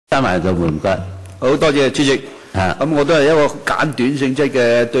加埋就會唔該。好多謝主席。咁我都係一個簡短性質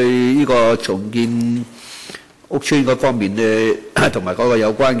嘅對呢個重建屋邨嗰方面嘅同埋嗰個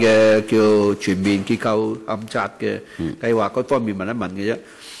有關嘅叫全面結構勘察嘅計劃嗰方面問一問嘅啫。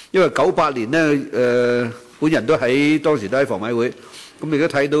因為98年呢，本人都當時都喺房委會，咁亦都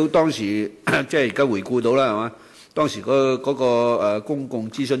睇到當時即係而家回顧到啦，係嘛？當時嗰個公共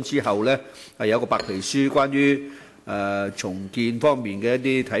諮詢之後呢，係有個白皮書關於重建方面嘅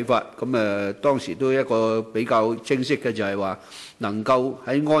一啲睇法，咁當時都一個比較清晰嘅就係話，能夠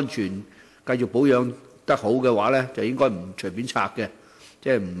喺安全繼續保養得好嘅話呢，就應該唔隨便拆嘅，即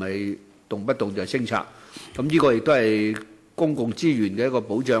係唔係動不動就清拆。咁呢個亦都係公共資源嘅一個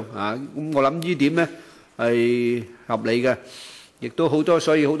保障啊。咁我諗呢點呢係合理嘅，亦都好多，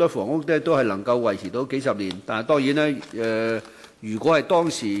所以好多房屋咧都係能夠維持到幾十年。但係當然呢，如果係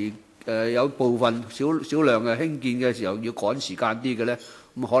當時有部分少量嘅興建嘅時候要趕時間啲嘅呢，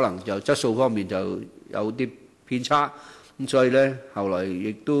咁可能就質素方面就有啲偏差。咁所以呢，後來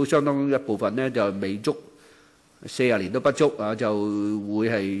亦都相當一部分呢就未足40年都不足啊，就會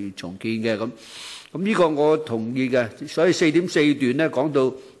係重建嘅咁。咁呢個我同意嘅。所以4.4段呢講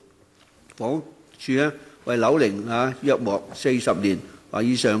到房屋署呢為樓齡約莫40年或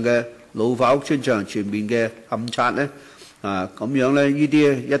以上嘅老化屋邨進行全面嘅勘察呢。咁樣咧，呢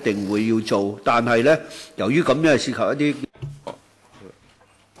啲一定會要做，但係咧，由於咁樣係涉及一啲。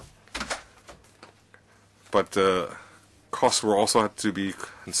But costs will also have to be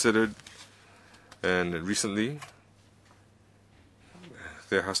considered, and recently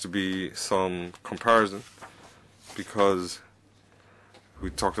there has to be some comparison because we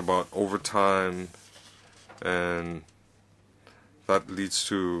talked about overtime, and that leads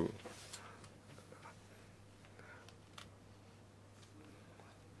to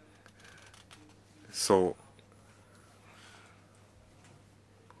So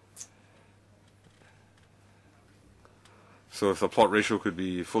if the plot ratio could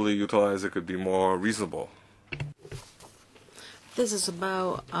be fully utilized, it could be more reasonable. This is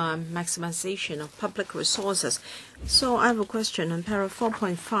about maximization of public resources. So I have a question on paragraph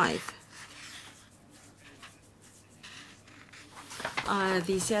 4.5.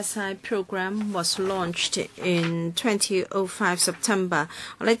 The CSI program was launched in 2005 September.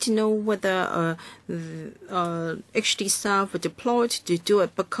 I'd like to know whether HD staff were deployed to do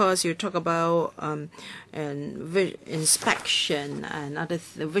it because you talk about inspection and other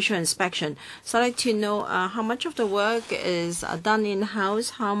visual inspection. So I'd like to know how much of the work is done in-house,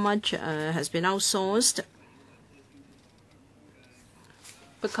 how much has been outsourced.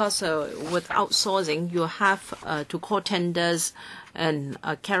 Because with outsourcing, you have to call tenders and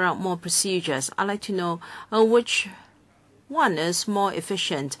carry out more procedures. I'd like to know which one is more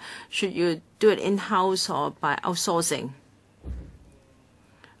efficient. Should you do it in-house or by outsourcing?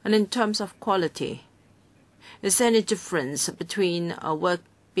 And in terms of quality, is there any difference between work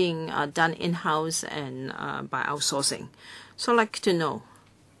being done in-house and by outsourcing? So I'd like to know.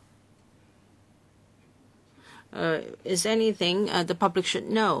 Is anything the public should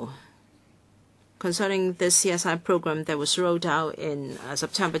know concerning this CSI program that was rolled out in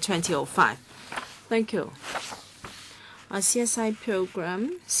September 2005? Thank you. Our CSI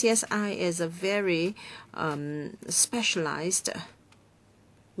program, CSI is a very specialized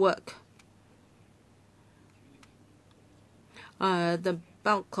work. The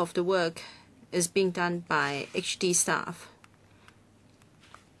bulk of the work is being done by HD staff.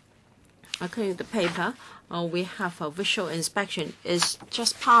 According to the paper, we have a visual inspection. It's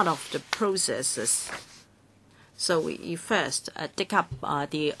just part of the processes. So we first dig up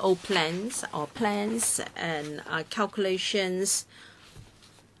the old plans and calculations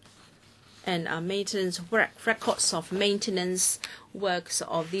and maintenance records of maintenance works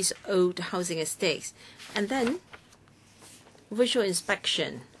of these old housing estates, and then visual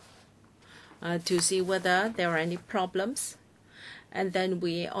inspection to see whether there are any problems. And then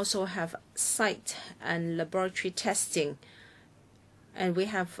we also have site and laboratory testing. And we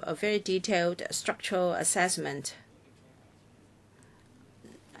have a very detailed structural assessment.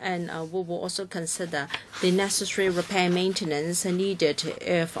 And we will also consider the necessary repair maintenance needed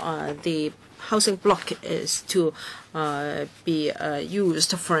if the housing block is to be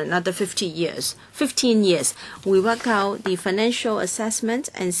used for another 15 years. We work out the financial assessment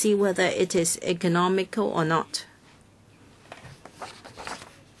and see whether it is economical or not.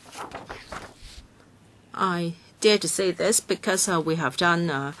 I dare to say this because we have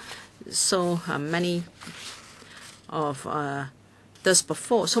done so many of this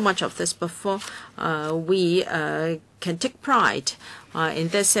before, so much of this before. We can take pride in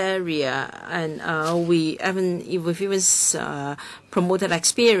this area, and we've even promoted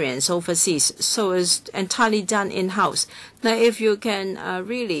experience overseas, so it's entirely done in-house. Now, if you can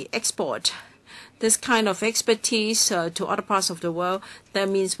really export this kind of expertise to other parts of the world, that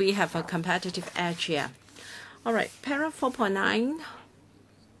means we have a competitive edge here. All right, para 4.9,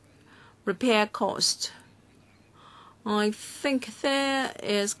 repair cost. I think there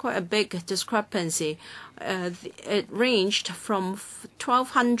is quite a big discrepancy. It ranged from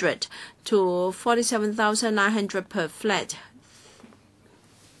 1,200 to 47,900 per flat.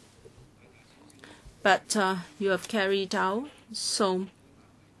 But you have carried out so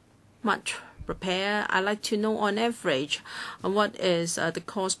much repair. I'd like to know on average what is the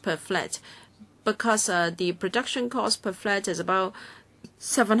cost per flat, because the production cost per flat is about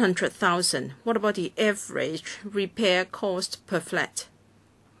 700,000. What about the average repair cost per flat?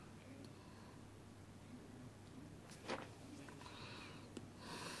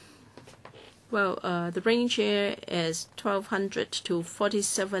 Well, the range here is $1,200 to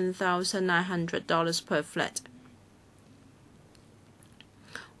 $47,900 per flat.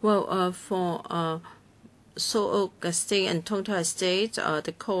 Well, for So Oak Estate and Total Estate,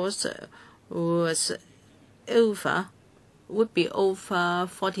 the cost would be over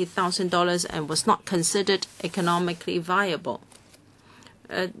 $40,000 and was not considered economically viable.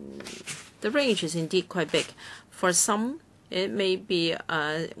 The range is indeed quite big. For some, it may be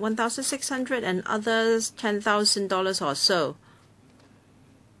 $1,600 and others $10,000 or so.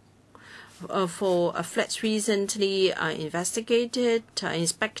 For flats recently inspected,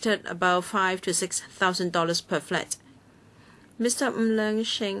 about $5,000 to $6,000 per flat. Mr. Leung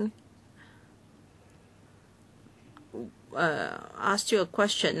Shing asked you a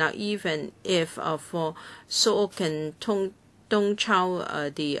question. Now, even if for So Oak and Dong Chau,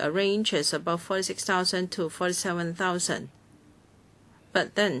 the range is about 46,000 to 47,000,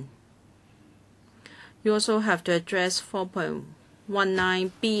 but then you also have to address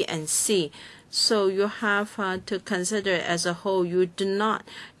 4.19 B and C. So you have to consider as a whole. You do not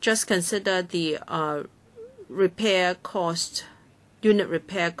just consider the repair cost, unit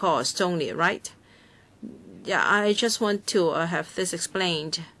repair cost only, right? Yeah, I just want to have this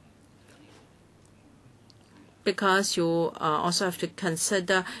explained, because you also have to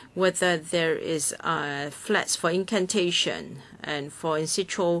consider whether there is flats for incantation and for in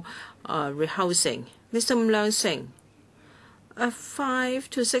situ rehousing. Mr. Leung Shing,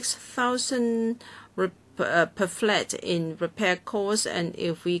 5,000 to 6,000 per flat in repair costs, and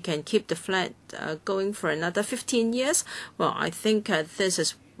if we can keep the flat going for another 15 years, well, I think this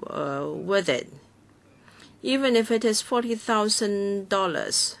is worth it. Even if it is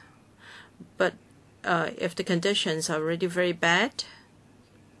 $40,000, but if the conditions are already very bad,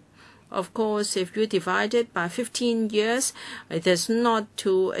 of course, if you divide it by 15 years, it is not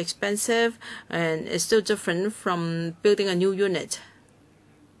too expensive, and it's still different from building a new unit.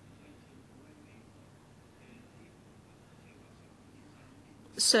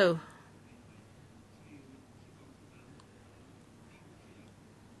 So,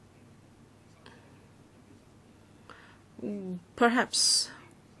 perhaps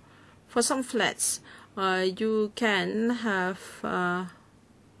for some flats, you can have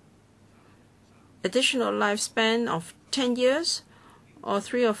additional lifespan of 10 years or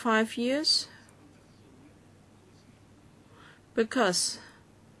 3 or 5 years, because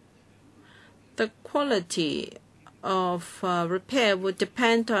the quality of repair would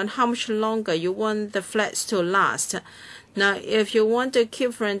depend on how much longer you want the flats to last. Now, if you want to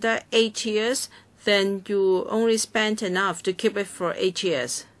keep for another 8 years, then you only spend enough to keep it for 8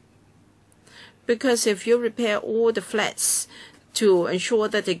 years. Because if you repair all the flats to ensure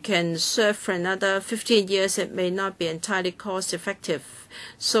that it can serve for another 15 years, it may not be entirely cost effective.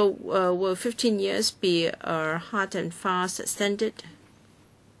 So will 15 years be a hard and fast standard?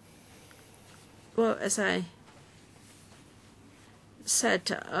 Well, as I said,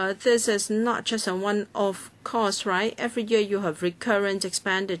 this is not just a one-off cost, right? Every year you have recurrent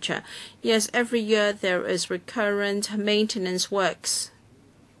expenditure. Yes, every year there is recurrent maintenance works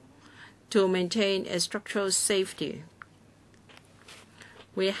to maintain a structural safety.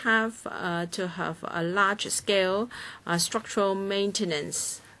 We have to have a large-scale structural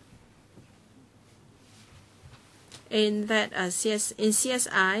maintenance. In that, in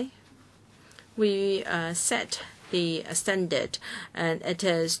CSI, we set the standard, and it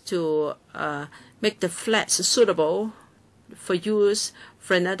is to make the flats suitable for use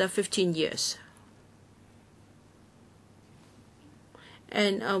for another 15 years.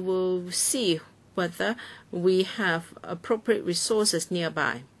 And we'll see whether we have appropriate resources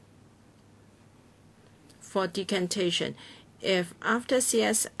nearby. for decantation. If after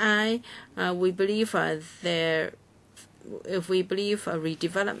CSI we believe if we believe a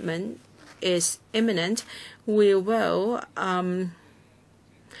redevelopment is imminent, we will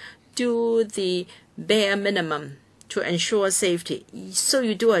do the bare minimum to ensure safety. So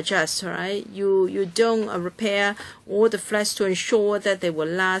you do adjust, right? You don't repair all the flats to ensure that they will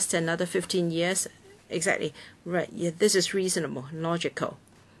last another 15 years. Exactly. Right. Yeah, this is reasonable, logical.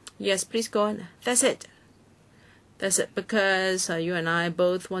 Yes, please go on. That's it. That's it, because you and I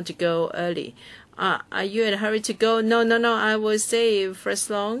both want to go early. Are you in a hurry to go? No. I will stay for as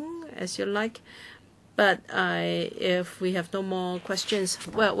long as you like. But if we have no more questions,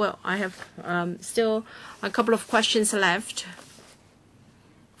 well, I have still a couple of questions left.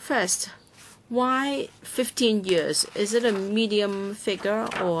 First, why 15 years? Is it a medium figure,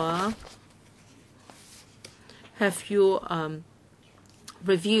 or have you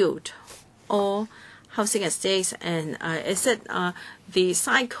reviewed all housing estates, and is it the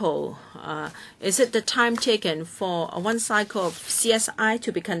cycle? Is it the time taken for one cycle of CSI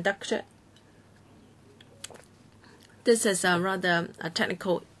to be conducted? This is a rather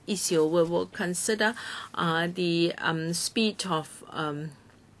technical issue. We will consider the speed of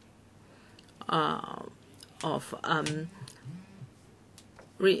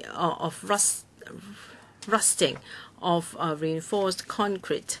rusting of reinforced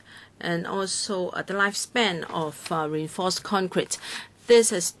concrete, and also the lifespan of reinforced concrete.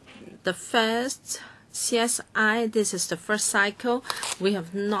 This is the first CSI. This is the first cycle. We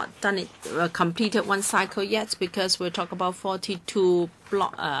have not done it, completed one cycle yet, because we'll talk about 42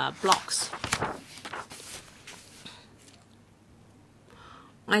 blocks.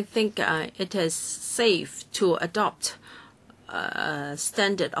 I think it is safe to adopt a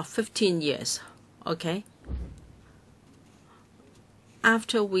standard of 15 years. Okay.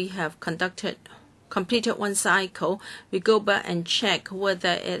 After we have completed one cycle, we go back and check whether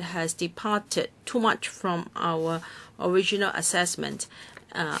it has departed too much from our original assessment.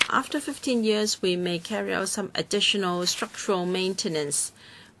 After 15 years, we may carry out some additional structural maintenance.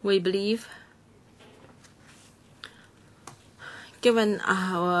 We believe, given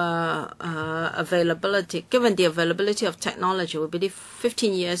our given the availability of technology, we believe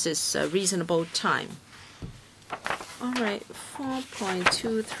 15 years is a reasonable time. All right,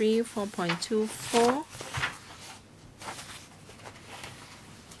 4.23, 4.24.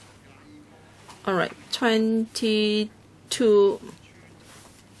 All right, 22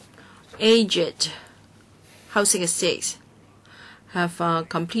 aged housing estates have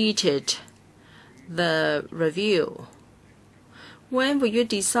completed the review. When will you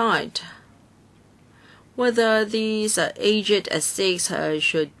decide whether these aged estates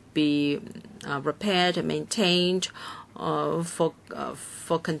should be repaired and maintained for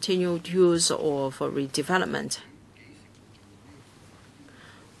continued use or for redevelopment?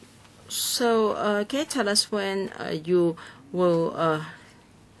 So can you tell us when you will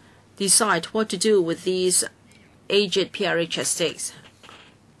decide what to do with these aged PRH estates?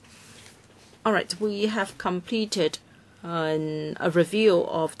 All right, we have completed a review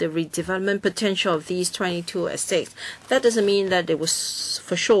of the redevelopment potential of these 22 estates. That doesn't mean that they will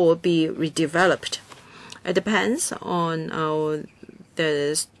for sure be redeveloped. It depends on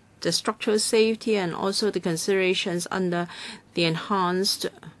the structural safety and also the considerations under the enhanced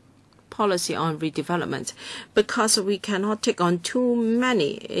policy on redevelopment, because we cannot take on too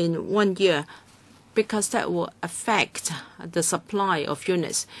many in 1 year, because that will affect the supply of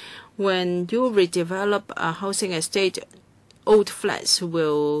units. When you redevelop a housing estate, old flats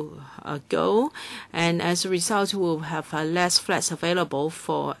will go, and as a result, we'll have less flats available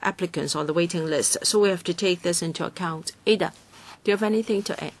for applicants on the waiting list. So we have to take this into account. Ada, do you have anything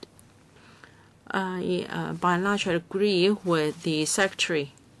to add? By and large, I agree with the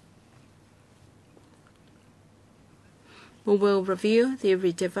Secretary. We will review the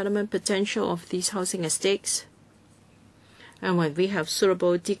redevelopment potential of these housing estates, and when we have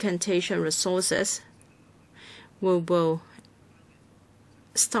suitable decantation resources, we will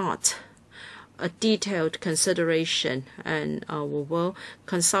start a detailed consideration, and we will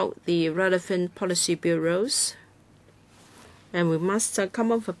consult the relevant policy bureaus, and we must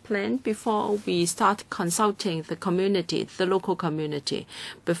come up with a plan before we start consulting the community, the local community,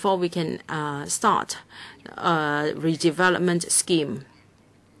 before we can start a redevelopment scheme.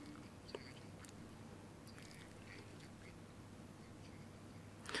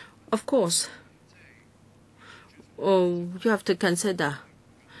 Of course, you have to consider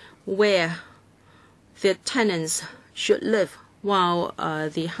where the tenants should live while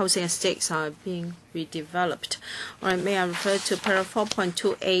the housing estates are being redeveloped. All right, may I refer to paragraph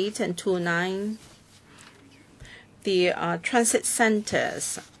 4.28 and 29? the transit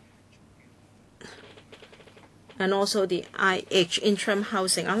centers and also the IH, interim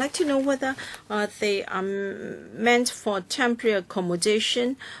housing. I'd like to know whether they are meant for temporary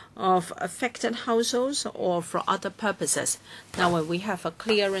accommodation of affected households or for other purposes. Now, when we have a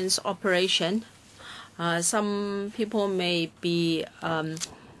clearance operation, some people may be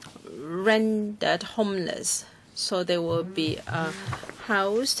rendered homeless, so they will be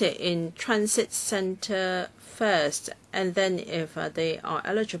housed in transit center first, and then if they are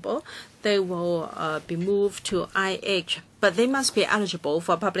eligible, they will be moved to IH. But they must be eligible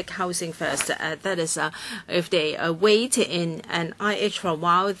for public housing first. That is, if they wait in an IH for a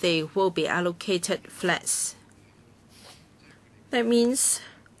while, they will be allocated flats. That means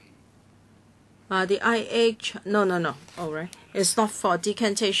the IH, no, all right, it's not for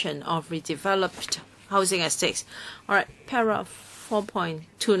decantation of redeveloped housing estates. All right, paragraph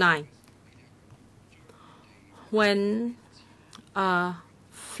 4.29. When a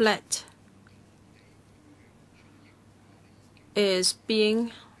flat is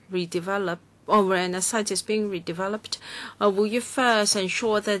being redeveloped, or when a site is being redeveloped, will you first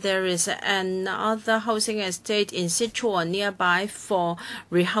ensure that there is another housing estate in situ or nearby for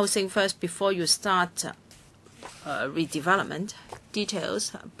rehousing first before you start redevelopment?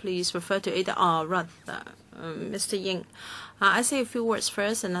 Details, please refer to either or rather, Mr. Ying. I say a few words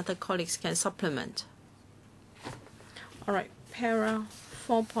first, and other colleagues can supplement. All right, para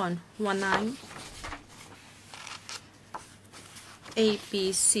 4.19, A,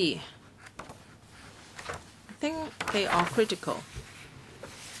 B, C. I think they are critical.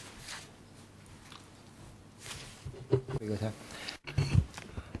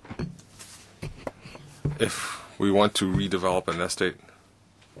 If we want to redevelop an estate,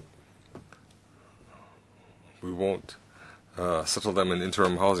 we won't settle them in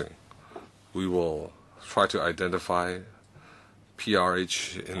interim housing. We will try to identify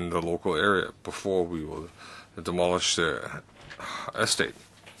PRH in the local area before we will demolish the estate.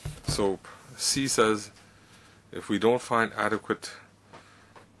 So C says if we don't find adequate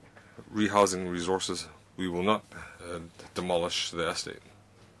rehousing resources, we will not demolish the estate.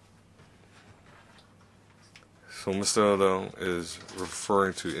 So Mr. Leung is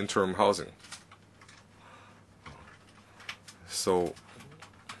referring to interim housing. So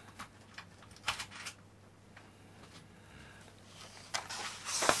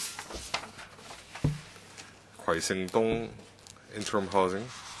Huaisingdong interim housing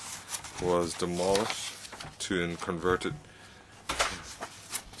was demolished and converted.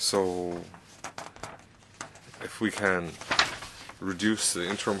 So if we can reduce the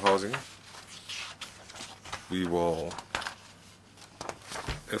interim housing, we will,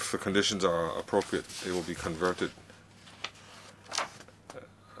 if the conditions are appropriate, they will be converted.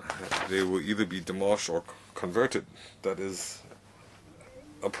 They will either be demolished or converted. That is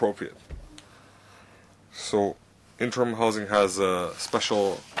appropriate. So interim housing has a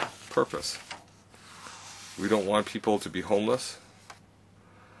special purpose. We don't want people to be homeless.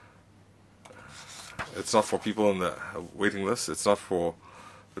 It's not for people in the waiting list. It's not for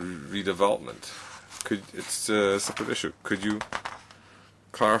redevelopment. It's a separate issue. Could you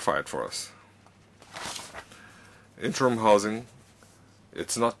clarify it for us? Interim housing,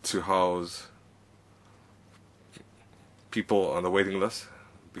 it's not to house people on the waiting list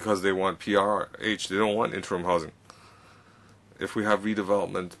because they want PRH. They don't want interim housing. If we have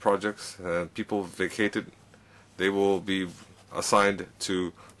redevelopment projects and people vacated, they will be assigned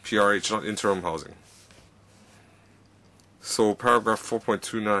to PRH, not interim housing. So paragraph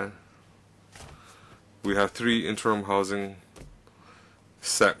 4.29, we have 3 interim housing,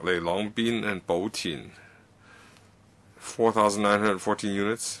 Sac Lei, Long Bin, and Bo Tin, 4,914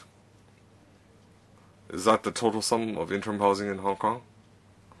 units. Is that the total sum of interim housing in Hong Kong?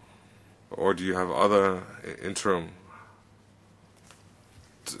 Or do you have other interim?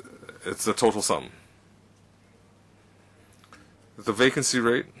 It's the total sum. The vacancy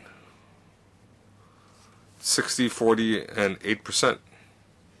rate, 60, 40, and 8%.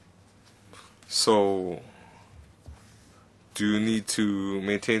 So, do you need to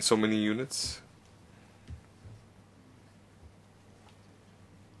maintain so many units?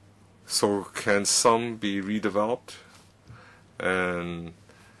 So, can some be redeveloped and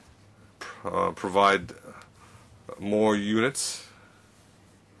provide more units?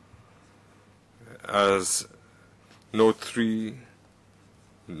 As Note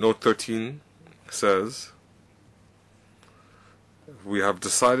 13 says, we have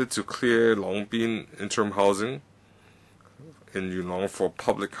decided to clear Long Bin interim housing in Yunnan for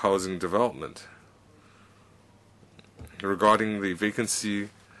public housing development. Regarding the vacancy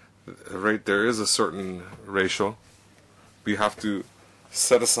rate, there is a certain ratio. we have to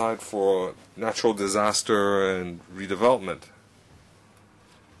set aside for natural disaster and redevelopment.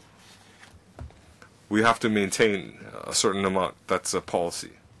 We have to maintain a certain amount. That's a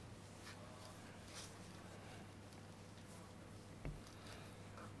policy.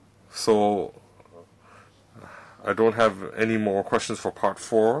 So I don't have any more questions for part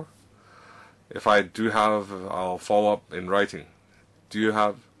 4. If I do have, I'll follow up in writing. Do you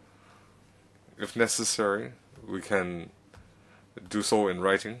have, if necessary, we can do so in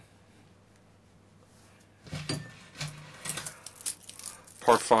writing.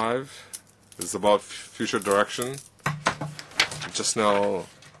 Part 5 is about future direction. Just now,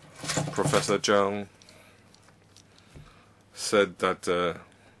 Professor Zhang said that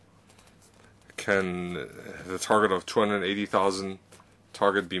can the target of 280,000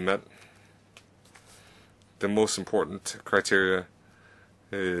 target be met? The most important criteria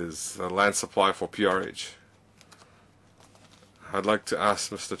is the land supply for PRH. I'd like to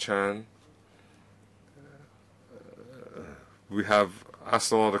ask Mr. Chan, we have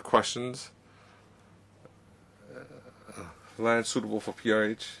asked a lot of questions. Land suitable for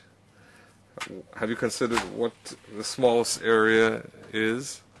PRH. Have you considered what the smallest area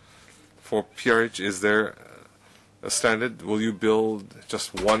is for PRH? Is there a standard? Will you build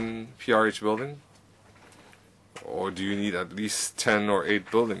just one PRH building? Or do you need at least 10 or 8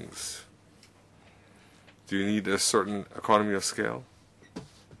 buildings? Do you need a certain economy of scale?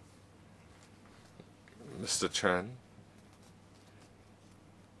 Mr. Chan.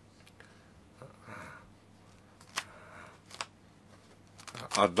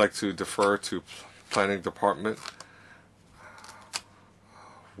 I'd like to defer to Planning Department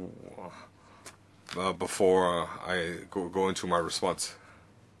before I go into my response.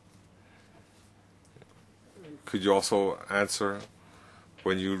 Could you also answer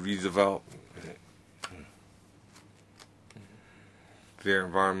when you redevelop their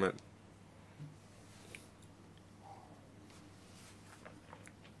environment?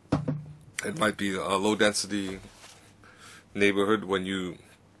 It might be a low density neighborhood. When you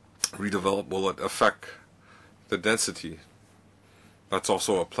redevelop, will it affect the density? That's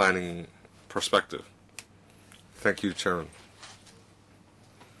also a planning perspective. Thank you, Chairman.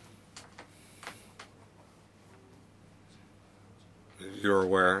 You're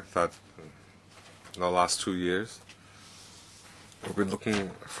aware that in the last 2 years we've been looking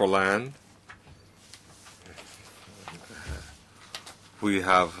for land. We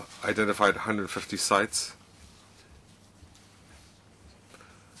have identified 150 sites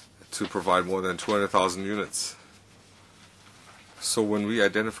to provide more than 200,000 units. So when we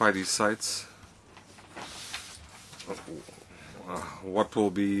identify these sites, what will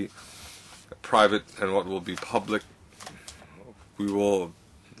be private and what will be public, we will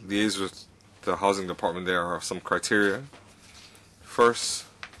liaise with the housing department. There are some criteria. First,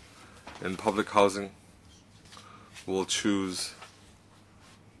 in public housing, we'll choose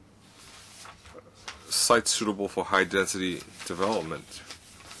sites suitable for high density development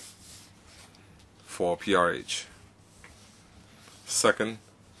for PRH. Second,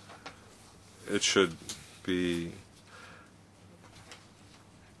 it should be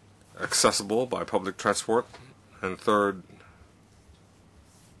accessible by public transport. And third,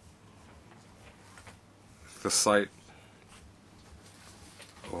 the site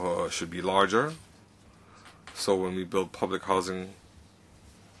should be larger, so when we build public housing,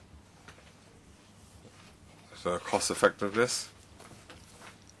 the cost effectiveness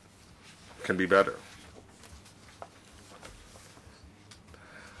can be better.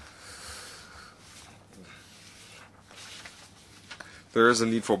 There is a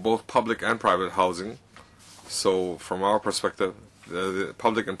need for both public and private housing. So from our perspective, the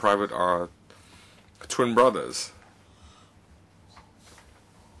public and private are twin brothers.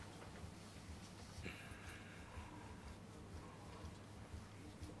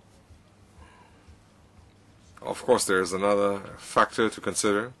 Of course, there is another factor to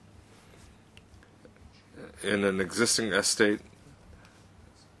consider. In an existing estate,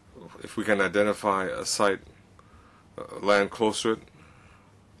 if we can identify a site, land close to it,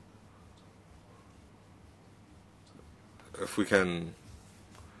 if we can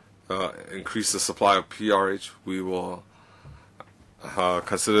increase the supply of PRH, we will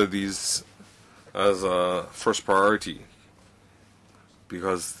consider these as a first priority,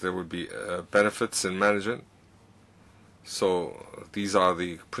 because there would be benefits in management. So these are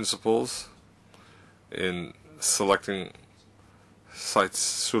the principles in selecting sites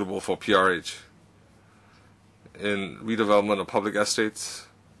suitable for PRH. In redevelopment of public estates,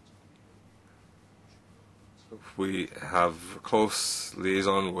 we have close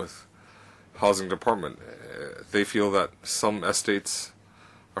liaison with housing department. They feel that some estates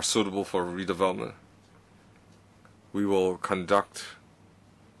are suitable for redevelopment. We will conduct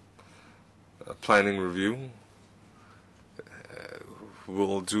a planning review.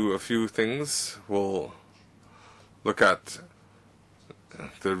 We'll do a few things. We'll look at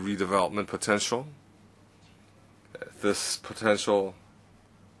the redevelopment potential. This potential,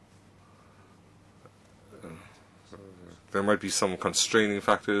 there might be some constraining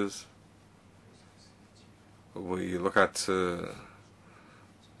factors. We look at the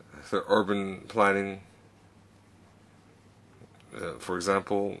urban planning. For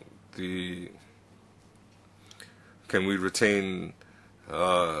example, can we retain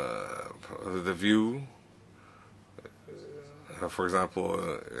the view? For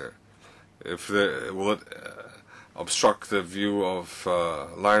example, will it obstruct the view of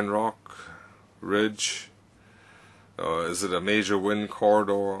Lion Rock Ridge? Is it a major wind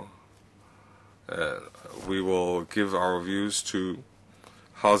corridor? We will give our views to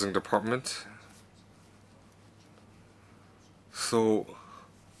housing department. So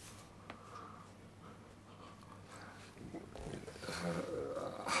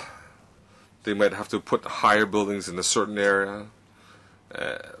they might have to put higher buildings in a certain area.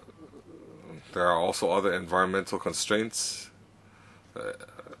 There are also other environmental constraints,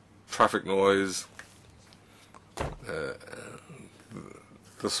 traffic noise.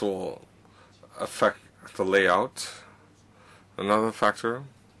 This will affect the layout. Another factor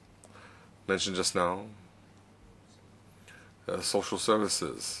mentioned just now, social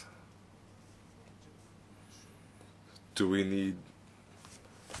services. Do we need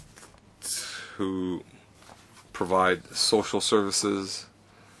to provide social services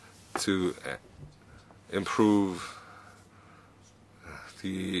to improve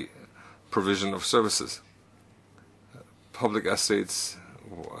the provision of services? Public estates,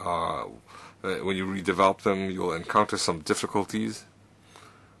 when you redevelop them, you'll encounter some difficulties.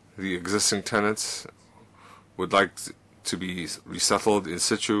 The existing tenants would like to be resettled in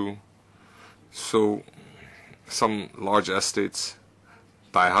situ. So some large estates,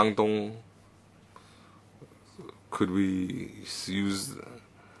 Daihangdong, could we use,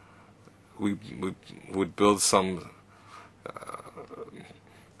 we would build some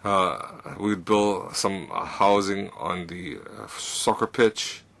we'd build some housing on the soccer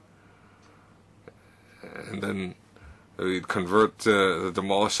pitch, and then we'd convert the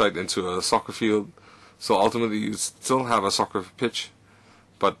demolished site into a soccer field. So ultimately, you still have a soccer pitch,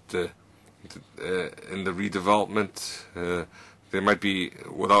 but in the redevelopment, they might be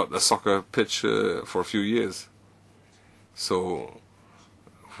without a soccer pitch for a few years. So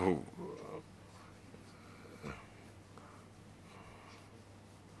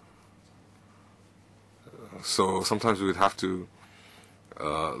sometimes we would have to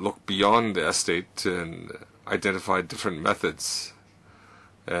look beyond the estate and identify different methods,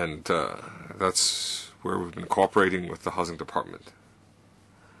 and that's where we've been cooperating with the housing department.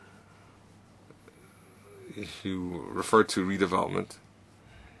 You referred to redevelopment,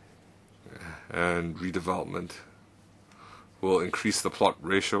 and redevelopment will increase the plot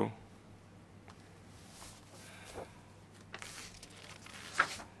ratio.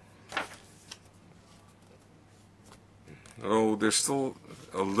 Oh, there's still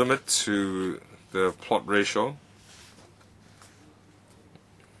a limit to the plot ratio.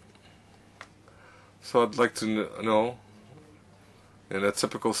 So I'd like to know, in a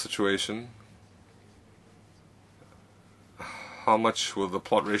typical situation, how much will the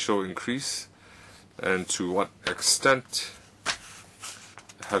plot ratio increase, and to what extent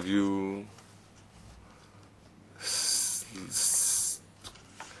have you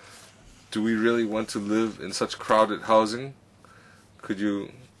do we really want to live in such crowded housing? Could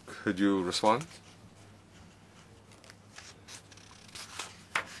you respond?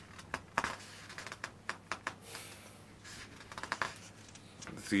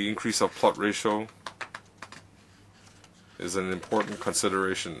 The increase of plot ratio is an important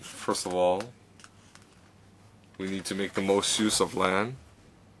consideration. First of all, we need to make the most use of land.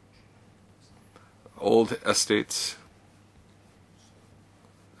 Old estates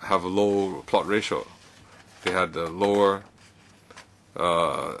have a low plot ratio. They had a lower,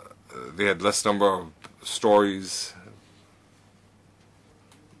 they had less number of stories.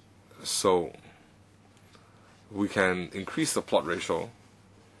 So we can increase the plot ratio,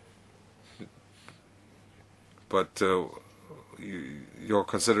 but your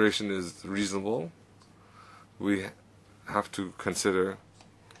consideration is reasonable. We have to consider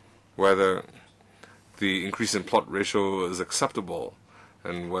whether the increase in plot ratio is acceptable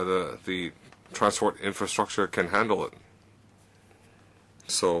and whether the transport infrastructure can handle it.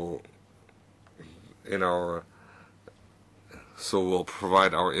 So so we'll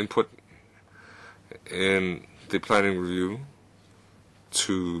provide our input in the planning review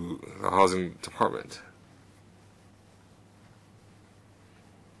to the housing department.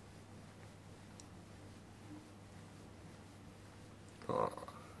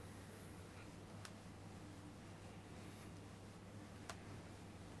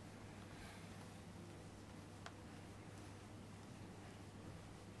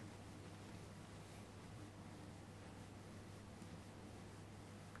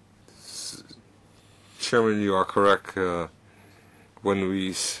 Chairman, you are correct. When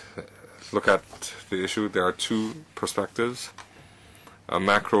we look at the issue, there are two perspectives. A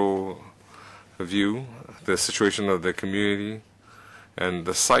macro view, the situation of the community, and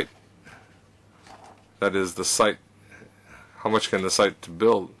the site. That is, the site, how much can the site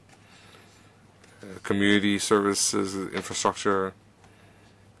build? Community services, infrastructure,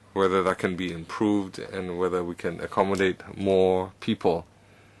 whether that can be improved and whether we can accommodate more people.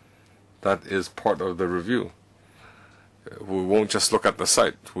 That is part of the review. We won't just look at the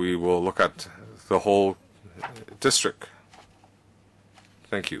site. We will look at the whole district.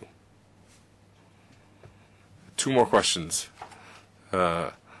 Thank you. Two more questions.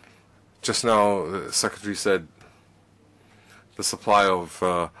 Just now, the Secretary said the supply of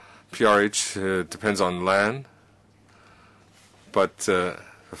PRH depends on land, but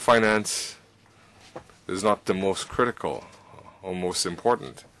finance is not the most critical or most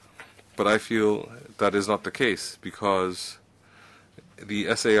important. But I feel that is not the case, because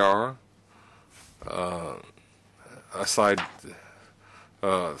the SAR, aside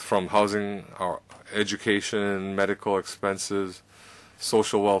from housing, our education, medical expenses,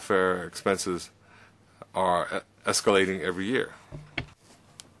 social welfare expenses are escalating every year.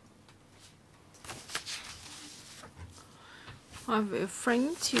 I'm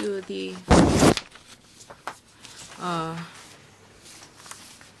referring to the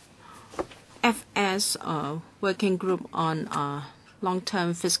FS working group on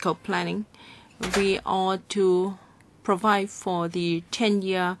long-term fiscal planning. We ought to provide for the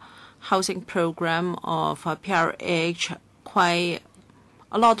 10-year housing program of PRH. Quite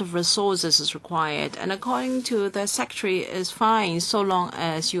a lot of resources is required, and according to the Secretary, is fine so long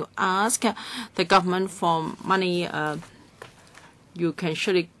as you ask the government for money. You can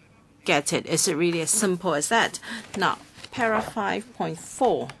surely get it. Is it really as simple as that? Now, para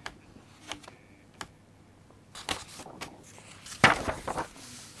 5.4.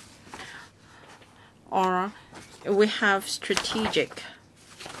 Or we have strategic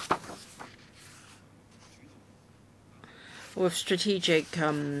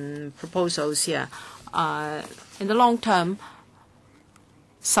proposals here. In the long term,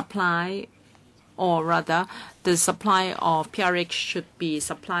 supply, or rather, the supply of PRH should be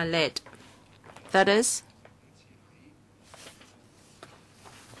supply-led. That is,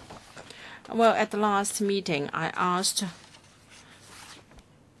 well, at the last meeting, I asked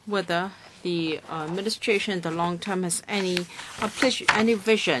whether the administration in the long term has any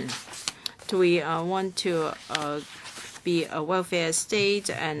vision. Do we want to be a welfare state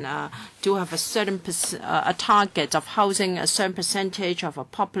and do have a certain a target of housing a certain percentage of a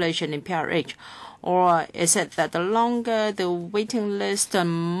population in PRH? Or is it that the longer the waiting list, the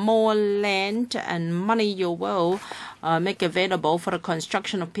more land and money you will make available for the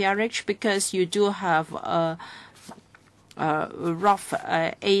construction of PRH, because you do have a rough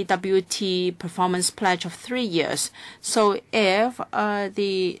AWT performance pledge of 3 years. So if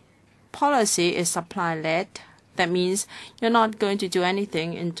the policy is supply-led, that means you're not going to do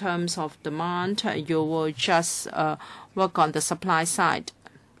anything in terms of demand. You will just work on the supply side.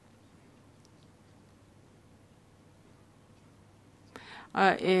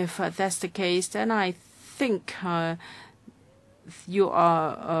 If that's the case, then I think the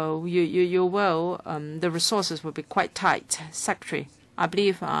resources will be quite tight. Secretary, I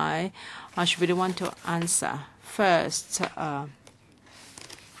believe I should be the one to answer. First, a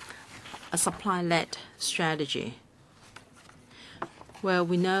supply-led strategy. Well,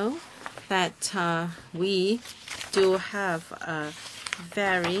 we know that we do have a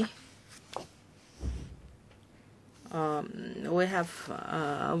very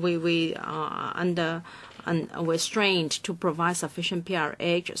we are under we're strained to provide sufficient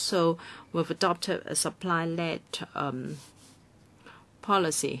PRH, so we've adopted a supply-led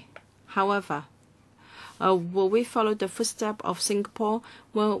policy. However, will we follow the footstep of Singapore?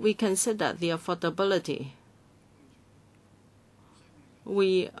 Well, we consider the affordability.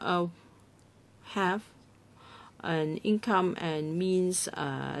 We have an income and means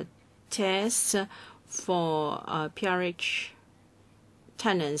test for PRH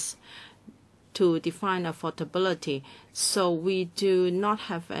tenants. to define affordability. So we do not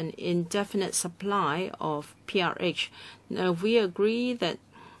have an indefinite supply of PRH. Now, we agree that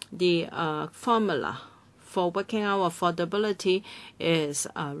the formula for working out affordability is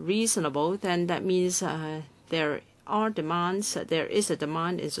reasonable, then that means there are demands, there is a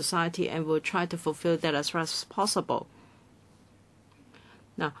demand in society, and we'll try to fulfill that as far as possible.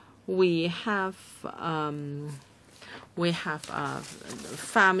 Now, we have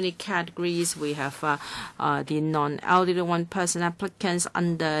family categories. We have the non-elderly one-person applicants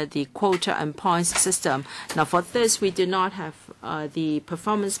under the quota and points system. Now, for this, we do not have the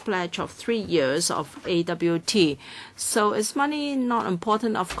performance pledge of 3 years of AWT. So is money not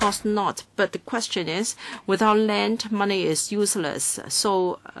important? Of course not. But the question is, without land, money is useless.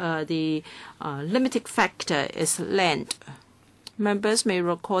 So the limiting factor is land. Members may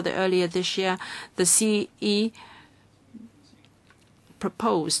recall that earlier this year, the CE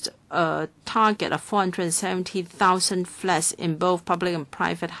proposed a target of 470,000 flats in both public and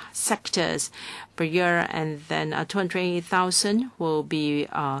private sectors per year, and then 280,000 will be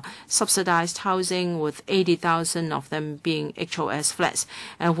subsidized housing, with 80,000 of them being HOS flats,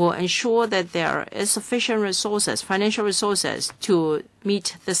 and will ensure that there is sufficient resources, financial resources, to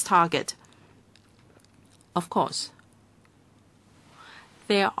meet this target. Of course,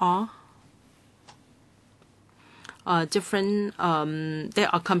 there are there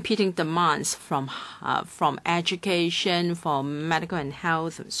are competing demands from education, from medical and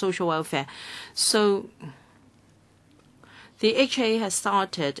health, social welfare. So the HA has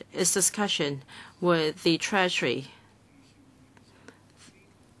started its discussion with the Treasury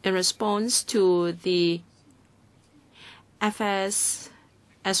in response to the FS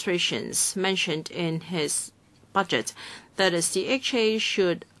aspirations mentioned in his budget. That is, the HA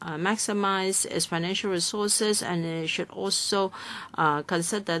should maximize its financial resources, and it should also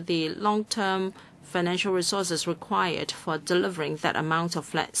consider the long-term financial resources required for delivering that amount of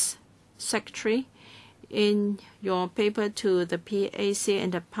flats. Secretary, in your paper to the PAC,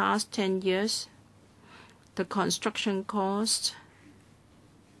 in the past 10 years, the construction cost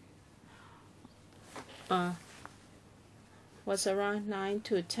was around $9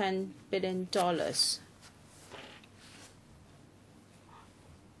 to $10 billion.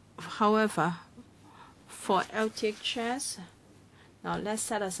 However, for LTHS, now let's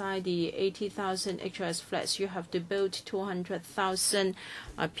set aside the 80,000 HOS flats. You have to build 200,000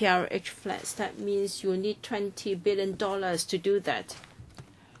 PRH flats. That means you need $20 billion to do that.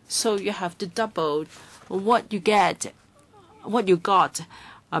 So you have to double what you got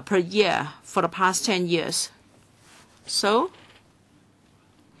per year for the past 10 years. So,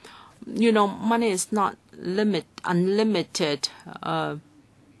 money is not unlimited.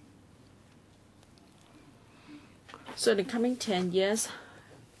 So in the coming 10 years,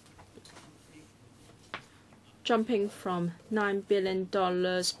 jumping from $9 billion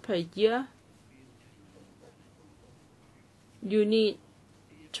per year, you need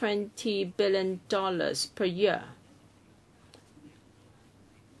 $20 billion per year.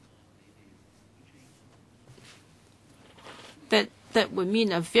 That would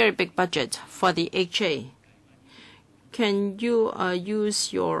mean a very big budget for the HA. Can you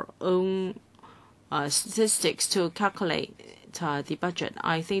use your own statistics to calculate the budget?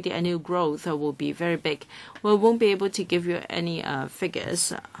 I think the annual growth will be very big. We won't be able to give you any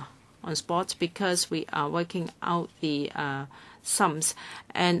figures on spot because we are working out the sums,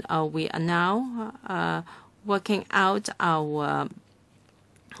 and we are now working out our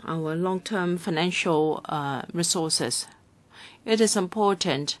long-term financial resources. It is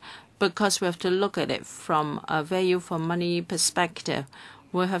important because we have to look at it from a value for money perspective.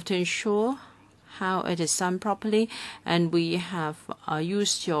 We have to ensure how it is done properly, and we have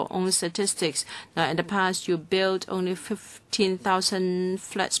used your own statistics. Now, in the past, you built only 15,000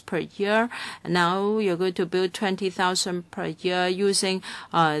 flats per year, and now you're going to build 20,000 per year using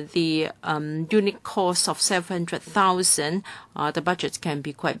the unit cost of 700,000. The budget can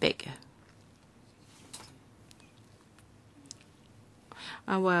be quite big.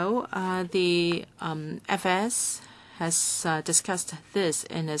 The FS has discussed this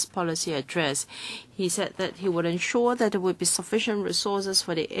in his policy address. He said that he would ensure that there would be sufficient resources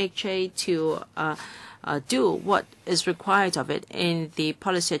for the HA to do what is required of it in the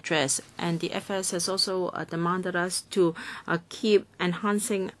policy address. And the FS has also demanded us to keep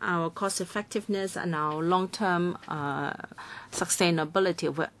enhancing our cost effectiveness and our long-term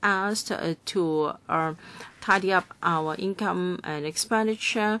sustainability. We're asked to tidy up our income and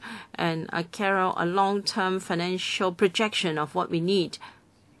expenditure and carry out a long-term financial projection of what we need.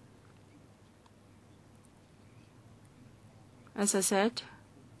 As I said,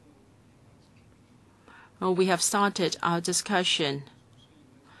 we have started our discussion.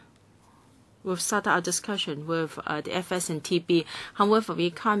 We've started our discussion with the FS and TB. However, we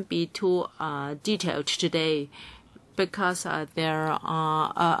can't be too detailed today because there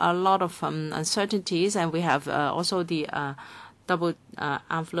are a lot of uncertainties, and we have also the double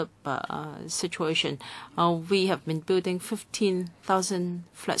envelope situation. We have been building 15,000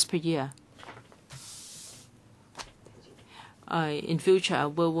 flats per year. In future,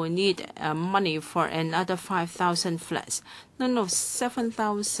 we will need money for another 5,000 flats. No,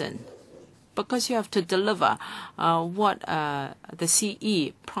 7,000. Because you have to deliver what the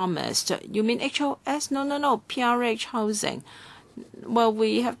CE promised. You mean HOS? No, PRH housing. Well,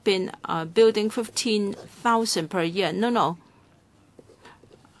 we have been building 15,000 per year. No.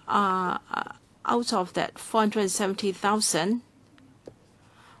 Out of that 470,000,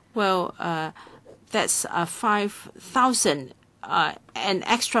 well, that's 5,000, an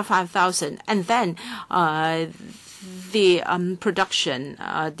extra 5,000, and then the production,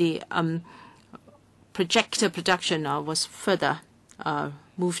 the projected production was further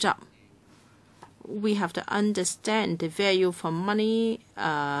moved up. We have to understand the value for money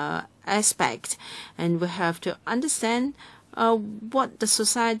aspect, and we have to understand what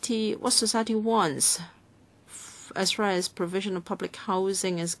society wants as far as provision of public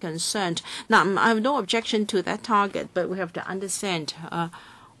housing is concerned. Now, I have no objection to that target, but we have to understand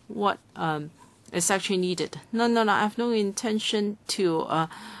what is actually needed. No, I have no intention to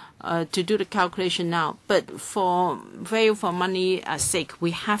do the calculation now, but for value for money sake,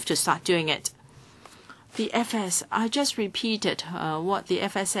 we have to start doing it. The FS, I just repeated what the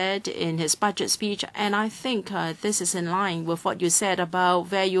FS said in his budget speech, and I think this is in line with what you said about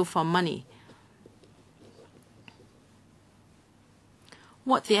value for money.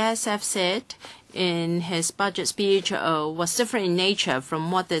 What the SF said in his budget speech was different in nature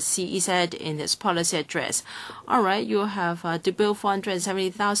from what the CE said in his policy address. All right, you have to build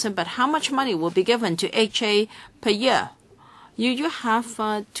 470,000, but how much money will be given to HA per year? You have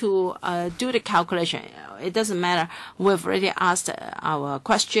to do the calculation. It doesn't matter. We've already asked our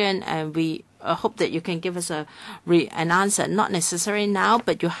question, and we hope that you can give us an answer. Not necessary now,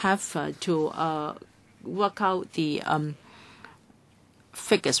 but you have to work out the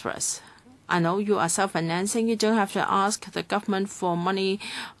figures for us. I know you are self-financing. You don't have to ask the government for money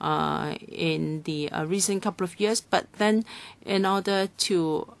in the recent couple of years, but then in order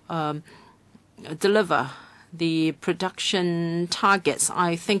to deliver the production targets,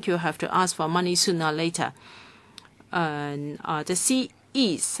 I think you have to ask for money sooner or later. And the CE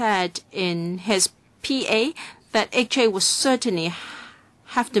said in his PA that HA will certainly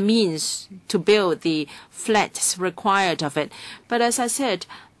have the means to build the flats required of it. But as I said,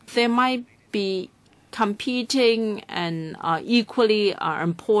 there might be competing and equally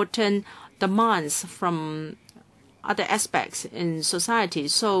important demands from other aspects in society.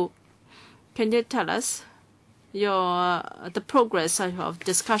 So can you tell us the progress of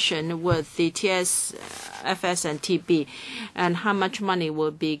discussion with the TS, FS, and TB, and how much money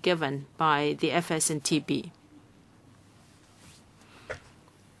will be given by the FS and TB?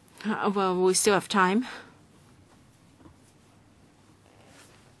 Well, we still have time.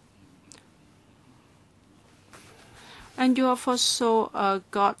 And you have also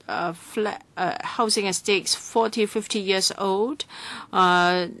got flat, housing estates 40, 50 years old,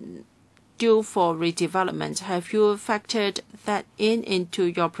 due for redevelopment. Have you factored that into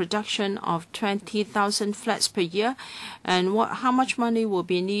your production of 20,000 flats per year? And how much money will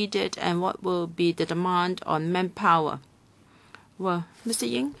be needed, and what will be the demand on manpower? Well, Mr.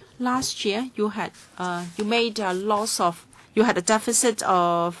 Ying, last year you had made a loss of, you had a deficit.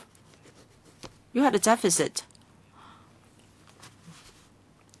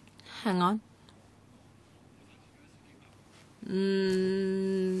 Hang on.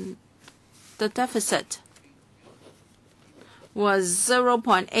 The deficit was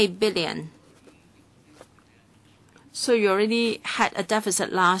 0.8 billion. So you already had a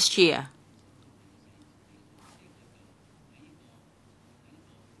deficit last year.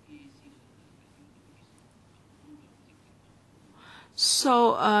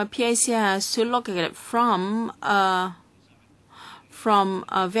 So PAC has to look at it from a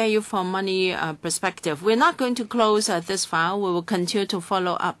value for money perspective. We're not going to close this file. We will continue to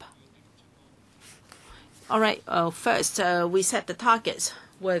follow up. All right. First, we set the targets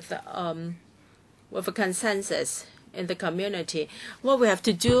with a consensus in the community. What we have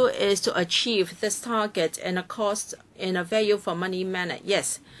to do is to achieve this target in a value for money manner.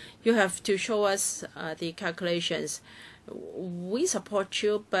 Yes, you have to show us the calculations. We support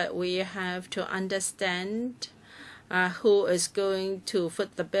you, but we have to understand who is going to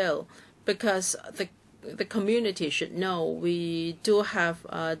foot the bill, because the community should know. We do have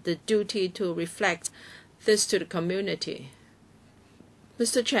the duty to reflect this to the community.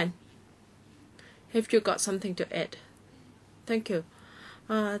 Mr. Chen, have you got something to add? Thank you.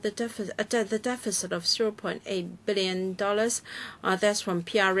 The deficit of $0.8 billion, that's from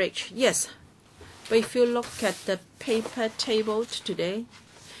PRH. Yes, but if you look at the paper table today,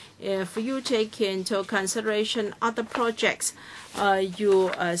 if you take into consideration other projects,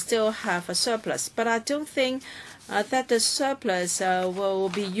 you still have a surplus. But I don't think that the surplus will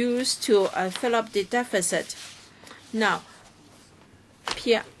be used to fill up the deficit. Now,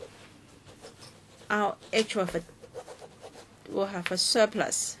 PRH will have a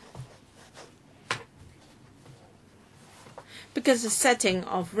surplus because the setting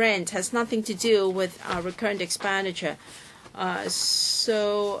of rent has nothing to do with our recurrent expenditure.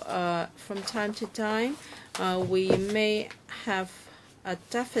 So from time to time, we may have a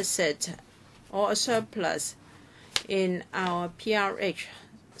deficit or a surplus in our PRH,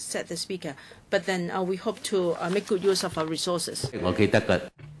 said the speaker. But then we hope to make good use of our resources.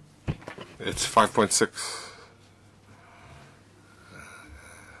 It's 5.6.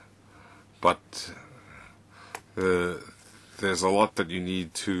 But there's a lot that you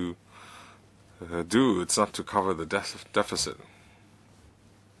need to do. It's not to cover the deficit.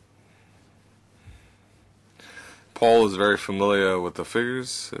 Paul is very familiar with the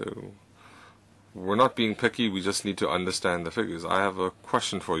figures. We're not being picky, we just need to understand the figures. I have a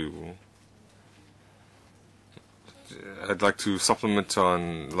question for you. I'd like to supplement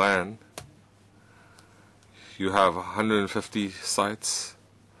on land. You have 150 sites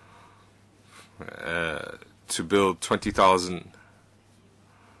to build 20,000.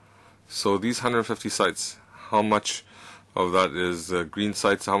 So these 150 sites, how much of that is green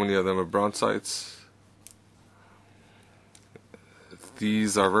sites? How many of them are brown sites?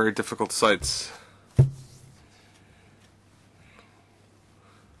 These are very difficult sites.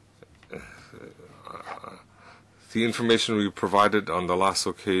 The information we provided on the last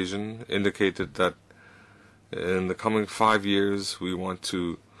occasion indicated that in the coming 5 years we want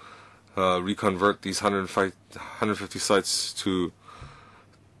to reconvert these 150 sites to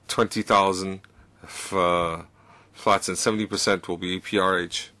 20,000 flats, and 70% will be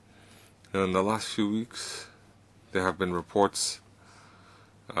PRH. In the last few weeks, there have been reports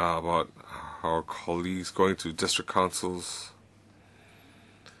about our colleagues going to district councils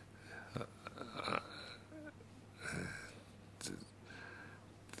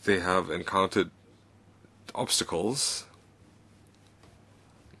they have encountered obstacles.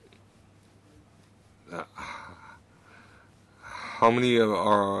 How many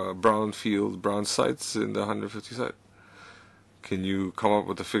are brown sites in the 150 sites? Can you come up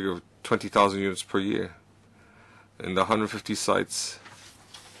with a figure of 20,000 units per year? In the 150 sites,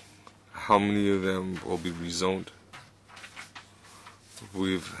 how many of them will be rezoned?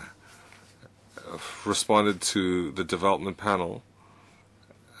 We've responded to the development panel.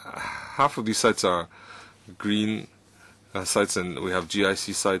 Half of these sites are green sites, and we have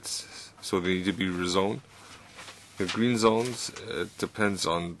GIC sites, so they need to be rezoned. The green zones, it depends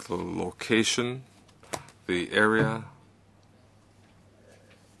on the location, the area,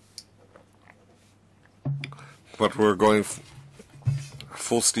 but we're going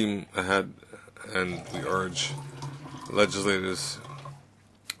full steam ahead, and we urge legislators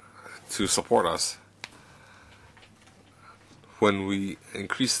to support us. When we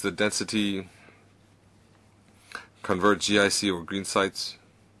increase the density, convert GIC or green sites,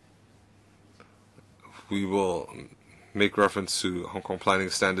 we will make reference to Hong Kong planning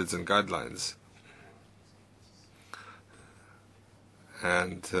standards and guidelines,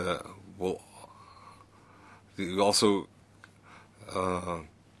 and we'll also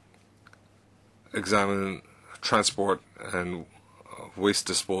examine transport and waste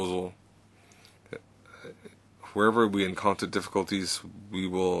disposal. Wherever we encounter difficulties, we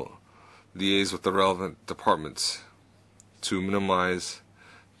will liaise with the relevant departments to minimize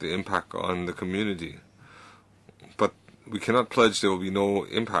the impact on the community. But we cannot pledge there will be no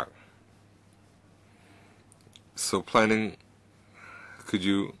impact. So planning, could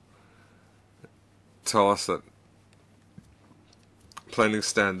you tell us that planning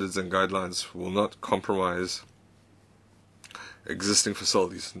standards and guidelines will not compromise existing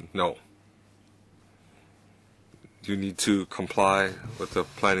facilities? No. You need to comply with the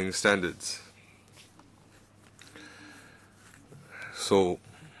planning standards. So,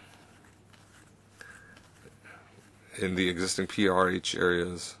 in the existing PRH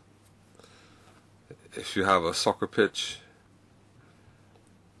areas, if you have a soccer pitch,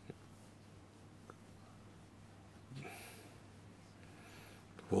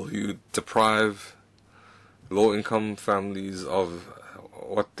 will you deprive low-income families of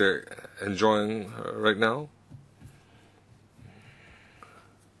what they're enjoying right now.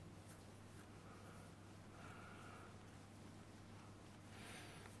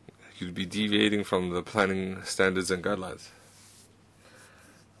 You'd be deviating from the planning standards and guidelines.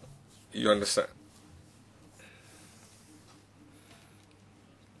 You understand?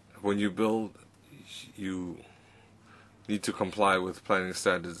 When you build, you need to comply with planning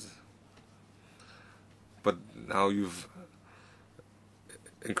standards. But now you've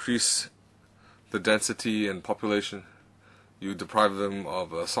increased the density and population. You deprive them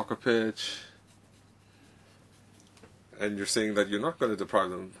of a soccer pitch. And you're saying that you're not going to deprive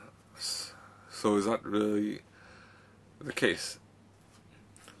them. So is that really the case?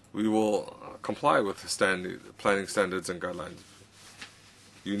 We will comply with the planning standards and guidelines.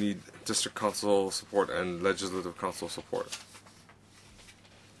 You need district council support and legislative council support.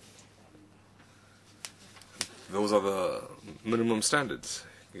 Those are the minimum standards.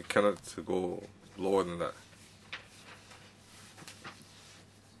 You cannot go lower than that.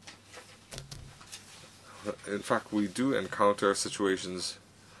 In fact, we do encounter situations,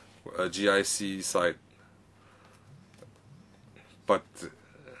 a GIC site, but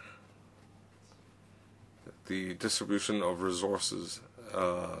the distribution of resources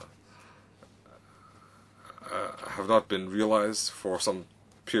have not been realized for some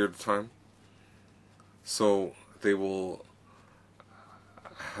period of time. So they will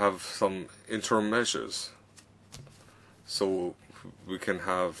have some interim measures. So we can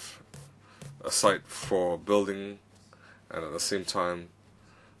have a site for building and at the same time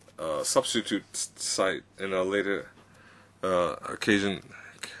a substitute site in a later occasion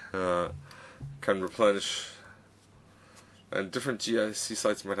can replenish, and different GIC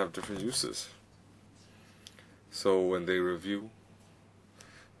sites might have different uses. So when they review,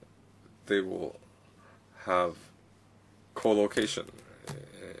 they will have co-location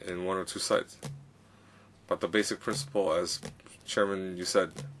in one or two sites. But the basic principle, as Chairman you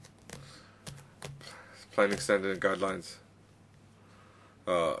said, planning standard and guidelines,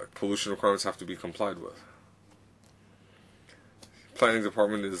 pollution requirements have to be complied with. Planning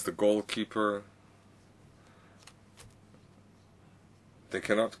department is the goalkeeper. They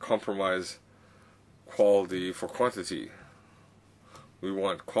cannot compromise quality for quantity. We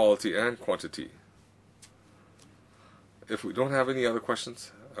want quality and quantity. If we don't have any other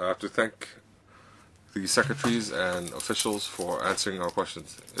questions, I have to thank the secretaries and officials for answering our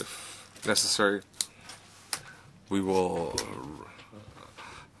questions. If necessary, we will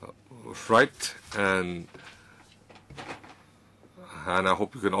write, and I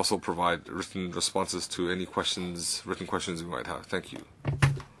hope you can also provide written responses to any questions, written questions we might have. Thank you.